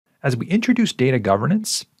As we introduce data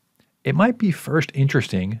governance, it might be first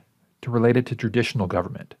interesting to relate it to traditional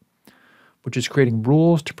government, which is creating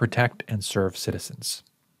rules to protect and serve citizens.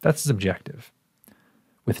 That's its objective.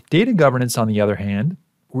 With data governance, on the other hand,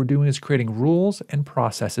 what we're doing is creating rules and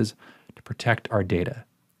processes to protect our data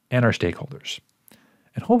and our stakeholders.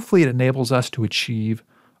 And hopefully it enables us to achieve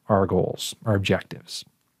our goals, our objectives.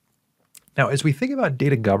 Now, as we think about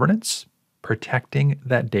data governance, protecting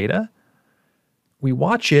that data, we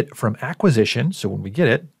watch it from acquisition, so when we get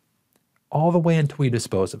it, all the way until we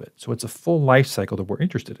dispose of it. So it's a full life cycle that we're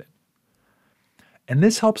interested in. And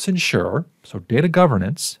this helps ensure, so data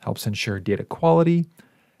governance helps ensure data quality,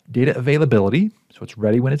 data availability, so it's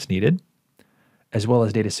ready when it's needed, as well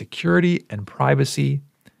as data security and privacy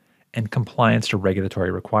and compliance to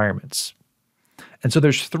regulatory requirements. And so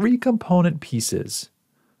there's three component pieces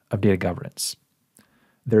of data governance.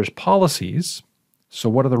 There's policies, so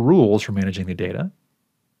what are the rules for managing the data?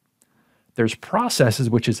 There's processes,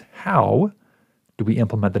 which is how do we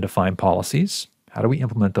implement the defined policies? How do we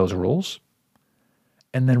implement those rules?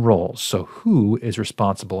 And then roles, so who is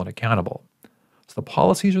responsible and accountable? So the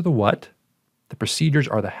policies are the what, the procedures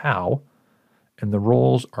are the how, and the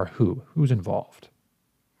roles are who's involved.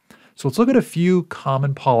 So let's look at a few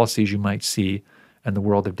common policies you might see in the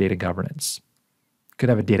world of data governance. You could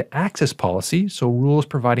have a data access policy, so rules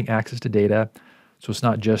providing access to data, so it's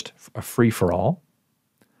not just a free-for-all.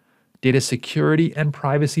 Data security and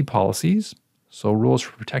privacy policies, so rules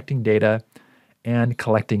for protecting data and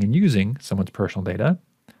collecting and using someone's personal data.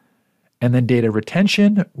 And then data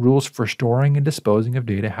retention, rules for storing and disposing of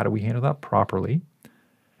data. How do we handle that properly?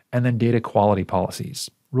 And then data quality policies,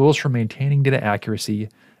 rules for maintaining data accuracy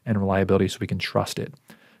and reliability so we can trust it.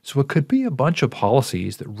 So it could be a bunch of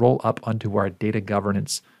policies that roll up onto our data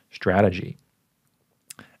governance strategy.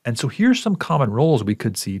 And so here's some common roles we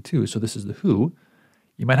could see too. So this is the who.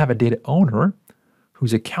 You might have a data owner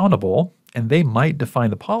who's accountable, and they might define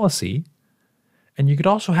the policy. And you could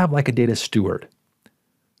also have like a data steward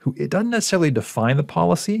who it doesn't necessarily define the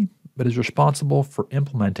policy, but is responsible for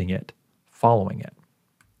implementing it, following it.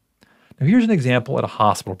 Now here's an example at a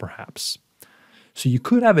hospital perhaps. So you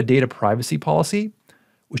could have a data privacy policy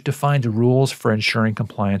which defines rules for ensuring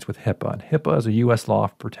compliance with HIPAA. And HIPAA is a U.S. law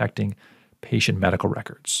for protecting patient medical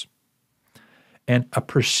records. And a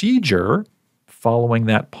procedure following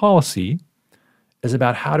that policy is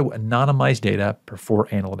about how to anonymize data before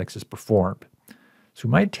analytics is performed. So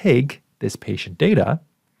we might take this patient data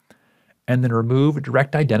and then remove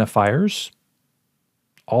direct identifiers,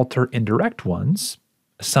 alter indirect ones,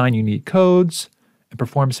 assign unique codes, and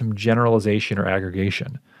perform some generalization or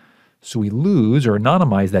aggregation. So we lose or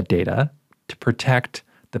anonymize that data to protect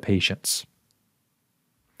the patients.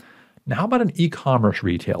 Now, how about an e-commerce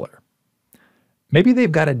retailer? Maybe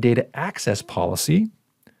they've got a data access policy,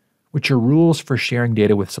 which are rules for sharing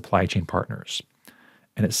data with supply chain partners.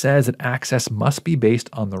 And it says that access must be based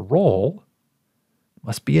on the role,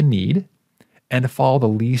 must be a need, and to follow the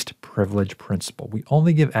least privilege principle. We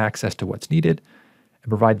only give access to what's needed and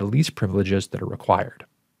provide the least privileges that are required.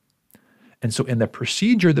 And so in the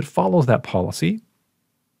procedure that follows that policy,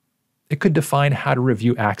 it could define how to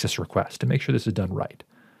review access requests to make sure this is done right.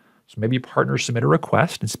 So maybe partners submit a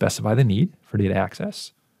request and specify the need for data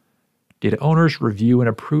access. Data owners review and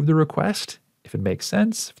approve the request if it makes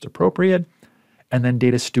sense, if it's appropriate, and then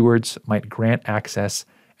data stewards might grant access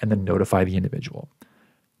and then notify the individual.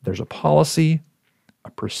 There's a policy,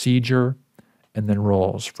 a procedure, and then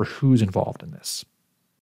roles for who's involved in this.